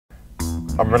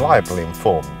I'm reliably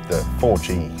informed that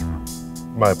 4G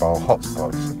mobile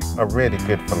hotspots are really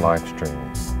good for live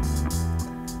streaming.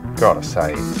 Gotta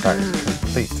say, that is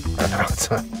complete and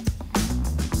utter.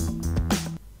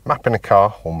 Mapping a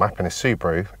car or mapping a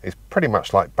Subaru is pretty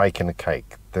much like baking a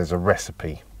cake. There's a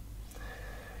recipe.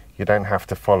 You don't have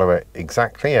to follow it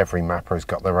exactly. Every mapper has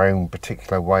got their own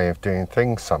particular way of doing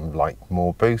things. Some like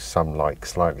more boost, some like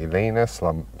slightly leaner,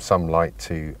 some like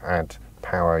to add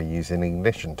power using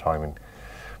ignition timing.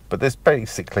 But there's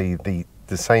basically the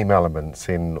same elements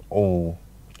in all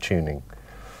tuning.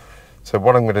 So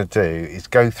what I'm going to do is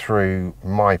go through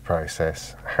my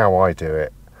process, how I do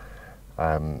it,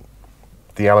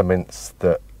 the elements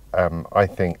that I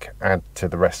think add to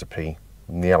the recipe,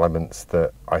 and the elements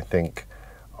that I think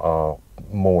are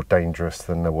more dangerous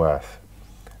than they're worth,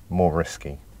 more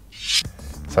risky.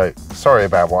 So sorry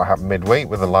about what happened midweek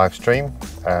with the live stream.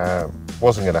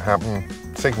 Wasn't going to happen.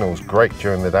 Signal was great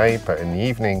during the day, but in the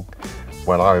evening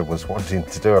when I was wanting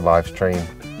to do a live stream,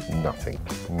 nothing,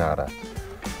 nada.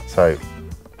 So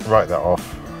write that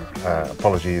off,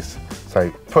 apologies. So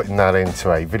putting that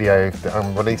into a video that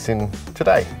I'm releasing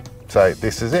today. So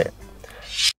this is it.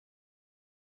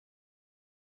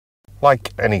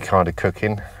 Like any kind of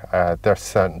cooking, there are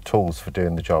certain tools for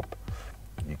doing the job.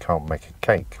 You can't make a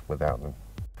cake without them.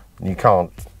 You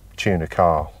can't tune a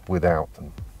car without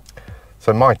them.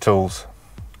 So my tools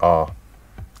are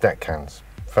deck cans,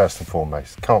 first and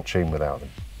foremost. Can't tune without them,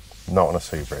 not on a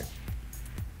Subaru.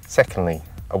 Secondly,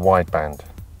 a wideband.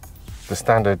 The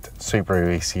standard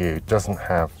Subaru ECU doesn't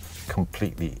have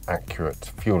completely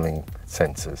accurate fueling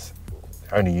sensors.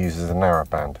 It only uses a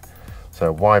narrowband.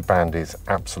 So wideband is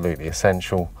absolutely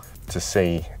essential to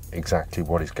see exactly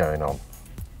what is going on.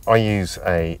 I use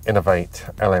a Innovate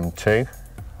LM2,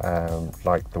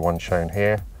 like the one shown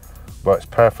here. Works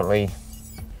perfectly.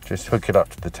 Just hook it up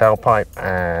to the tailpipe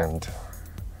and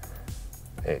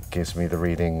it gives me the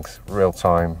readings real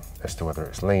time as to whether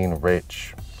it's lean,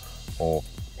 rich, or,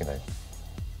 you know,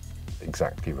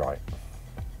 exactly right.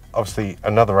 Obviously,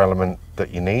 another element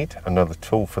that you need, another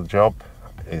tool for the job,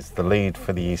 is the lead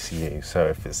for the ECU. So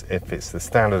if it's the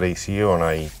standard ECU on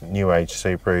a new age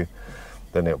Subaru,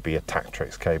 then it'll be a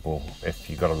Tactrix cable. If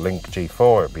you've got a Link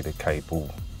G4, it'll be the cable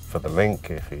for the Link.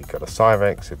 If you've got a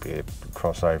Cyvex, it'll be a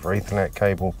crossover Ethernet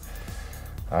cable.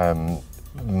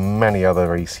 Many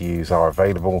other ECUs are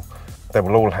available. They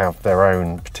will all have their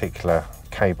own particular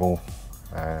cable,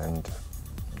 and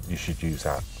you should use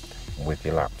that with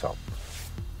your laptop.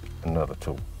 Another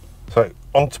tool. So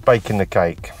on to baking the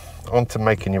cake. On to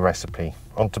making your recipe,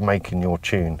 on to making your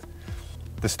tune.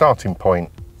 The starting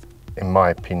point, in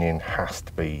my opinion, has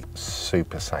to be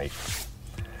super safe.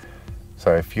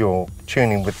 So if you're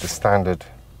tuning with the standard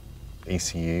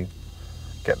ECU,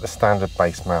 get the standard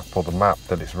base map or the map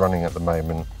that it's running at the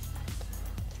moment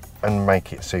and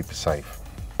make it super safe.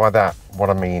 By that, what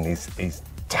I mean is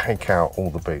take out all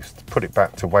the boost, put it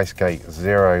back to wastegate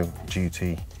 0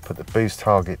 duty, put the boost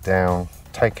target down,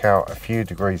 take out a few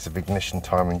degrees of ignition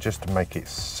timing just to make it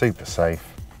super safe,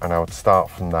 and I would start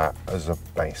from that as a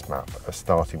base map, a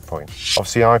starting point.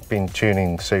 Obviously I've been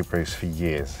tuning Subarus for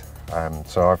years,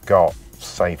 so I've got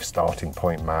safe starting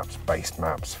point maps, base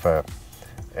maps for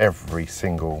every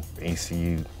single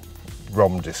ECU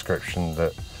ROM description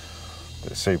that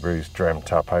Subaru's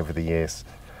dreamt up over the years.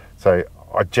 So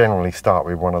I generally start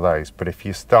with one of those, but if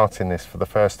you're starting this for the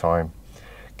first time,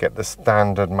 get the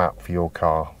standard map for your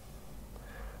car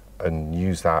and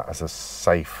use that as a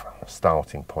safe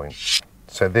starting point.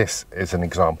 So this is an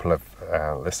example of,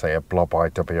 let's say, a Blob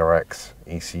IWRX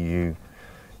ECU.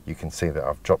 You can see that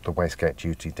I've dropped the wastegate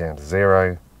duty down to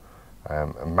 0,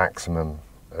 a maximum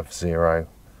of 0,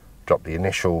 dropped the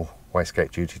initial wastegate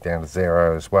duty down to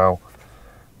 0 as well,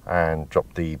 and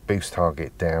dropped the boost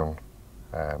target down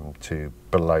to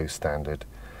below standard.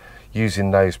 Using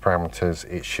those parameters,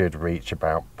 it should reach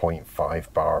about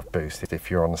 0.5 bar of boost if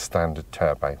you're on the standard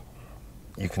turbo.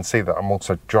 You can see that I'm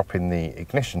also dropping the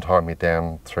ignition timing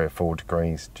down 3 or 4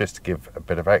 degrees just to give a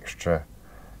bit of extra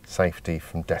safety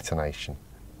from detonation.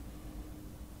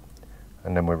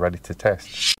 And then we're ready to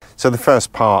test. So the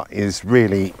first part is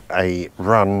really a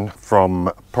run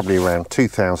from probably around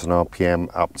 2000 RPM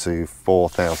up to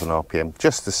 4000 RPM,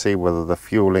 just to see whether the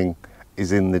fueling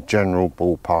is in the general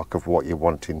ballpark of what you're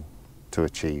wanting to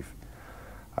achieve.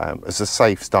 As a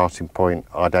safe starting point,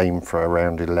 I'd aim for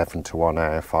around 11 to 1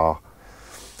 AFR,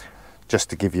 just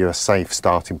to give you a safe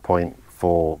starting point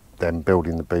for then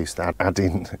building the boost,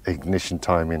 adding ignition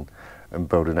timing and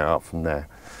building it up from there.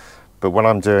 But when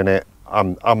I'm doing it,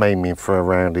 I'm aiming for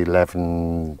around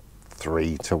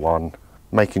 11.3 to 1,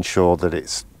 making sure that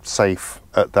it's safe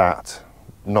at that,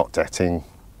 not detting,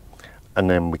 and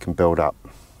then we can build up.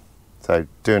 So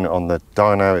doing it on the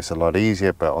dyno, it's a lot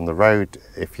easier, but on the road,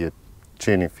 if you're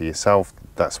tuning for yourself,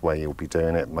 that's where you'll be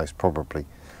doing it most probably.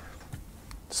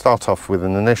 Start off with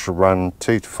an initial run,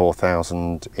 2,000 to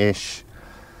 4,000 ish.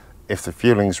 If the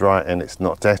fueling's right and it's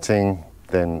not detting,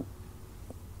 then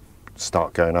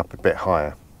start going up a bit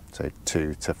higher. So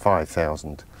 2,000 to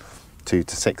 5,000, 2,000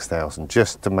 to 6,000,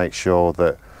 just to make sure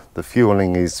that the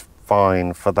fueling is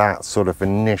fine for that sort of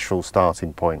initial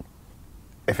starting point.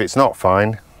 If it's not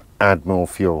fine, add more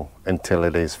fuel until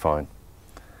it is fine.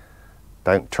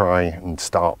 Don't try and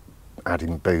start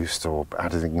adding boost or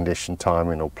adding ignition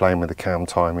timing or playing with the cam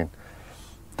timing.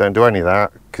 Don't do any of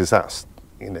that, because that's,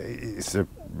 you know, it's a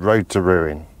road to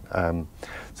ruin.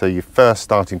 So your first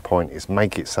starting point is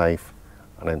make it safe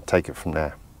and then take it from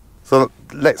there. So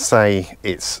let's say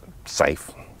it's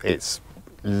safe. It's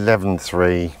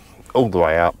 11.3 all the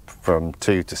way up from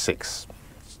 2 to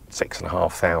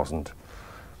 6,500.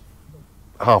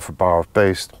 Half a bar of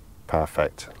boost,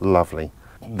 perfect, lovely.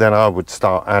 Then I would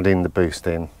start adding the boost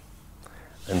in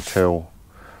until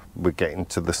we're getting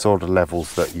to the sort of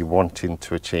levels that you're wanting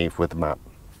to achieve with the map.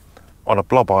 On a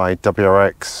Blob-eye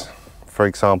WRX, for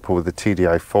example, with the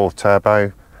TD04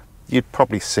 turbo, you'd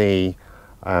probably see,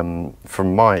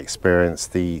 from my experience,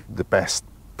 the best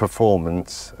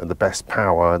performance, the best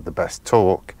power, the best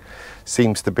torque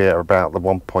seems to be at about the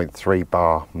 1.3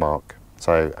 bar mark,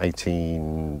 so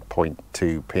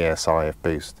 18.2 psi of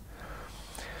boost.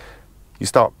 You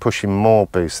start pushing more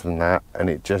boost than that and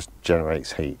it just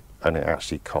generates heat and it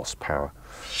actually costs power.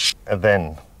 And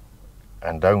then,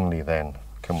 and only then,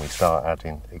 can we start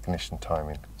adding ignition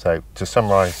timing. So to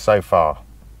summarize so far,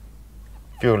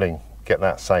 fueling, get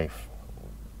that safe.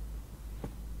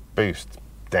 Boost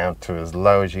down to as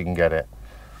low as you can get it,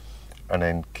 and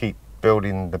then keep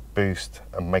building the boost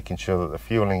and making sure that the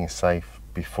fueling is safe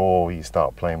before you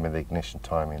start playing with the ignition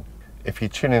timing. If you're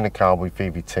tuning a car with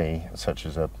VVT, such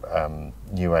as a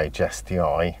New Age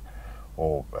STI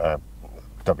or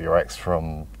WRX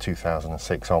from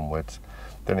 2006 onwards,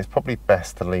 then it's probably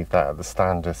best to leave that at the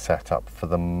standard setup for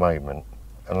the moment,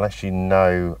 unless you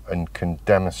know and can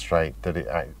demonstrate that it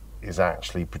is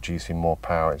actually producing more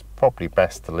power. It's probably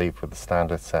best to leave with the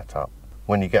standard setup.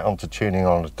 When you get onto tuning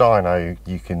on a dyno,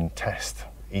 you can test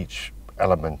each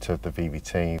element of the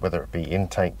VVT, whether it be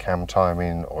intake cam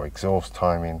timing or exhaust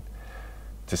timing,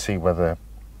 to see whether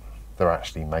they're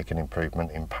actually making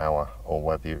improvement in power or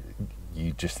whether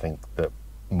you just think that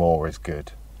more is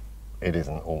good. It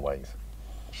isn't always.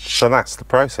 So that's the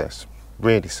process.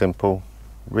 Really simple,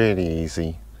 really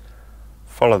easy.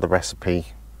 Follow the recipe,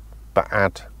 but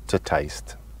add to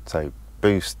taste. So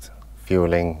boost,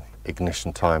 fueling,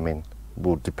 ignition timing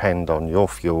will depend on your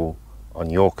fuel, on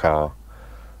your car.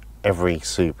 Every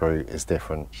Subaru is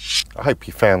different. I hope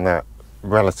you found that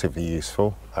relatively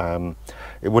useful.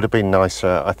 It would have been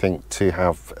nicer, I think, to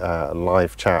have a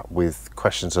live chat with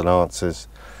questions and answers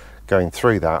going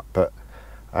through that, but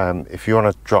if you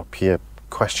want to drop your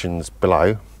questions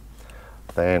below,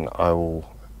 then I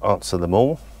will answer them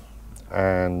all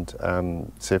and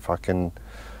see if I can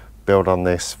build on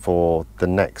this for the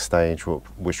next stage,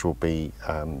 which will be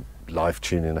live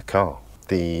tuning a car.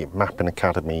 The Mapping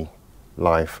Academy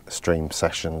live stream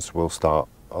sessions will start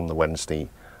on the Wednesday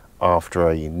after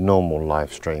a normal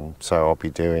live stream, so I'll be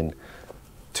doing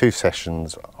 2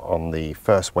 sessions on the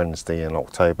first Wednesday in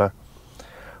October,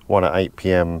 one at 8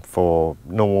 PM for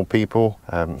normal people,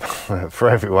 for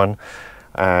everyone,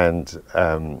 and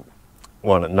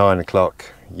one at 9 o'clock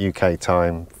UK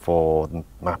time for the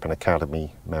Mapping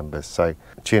Academy members. So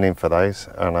tune in for those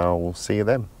and I'll see you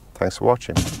then. Thanks for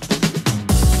watching.